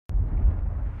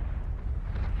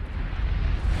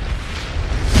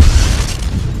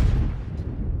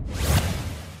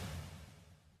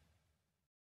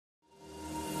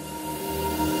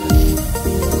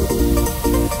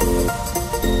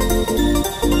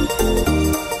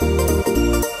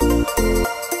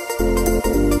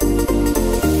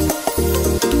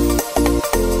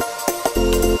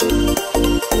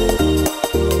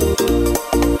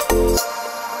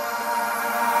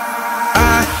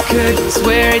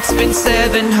It's been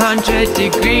 700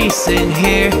 degrees in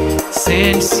here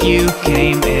since you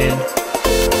came in.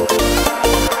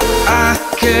 I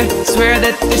could swear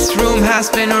that this room has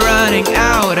been running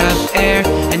out of air,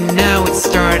 and now it's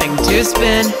starting to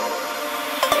spin.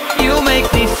 You make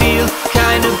me feel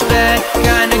kinda bad,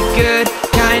 kinda good,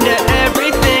 kinda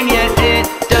everything, yet it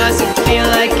doesn't feel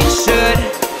like it should.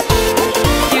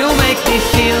 You make me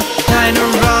feel kinda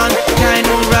wrong,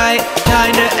 kinda right,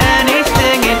 kinda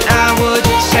anything, and I would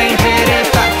change it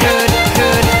if I could.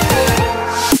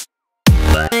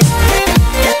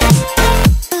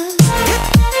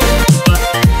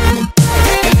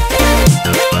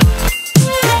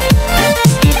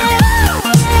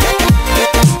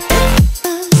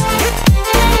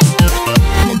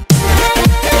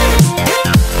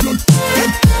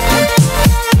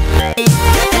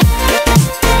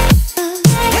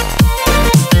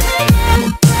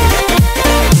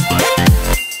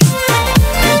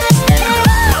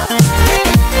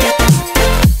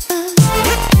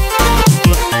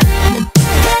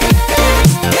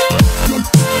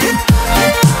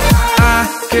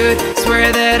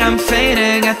 Swear that I'm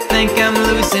fainting, I think I'm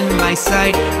losing my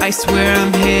sight, I swear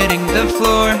I'm hitting the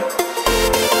floor.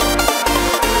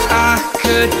 I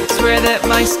could swear that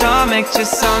my stomach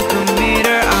just sunk a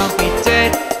meter, I'll be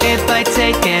dead if I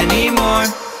take any more.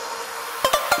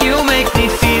 You make me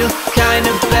feel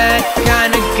kinda bad,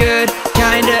 kinda good,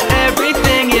 kinda everything.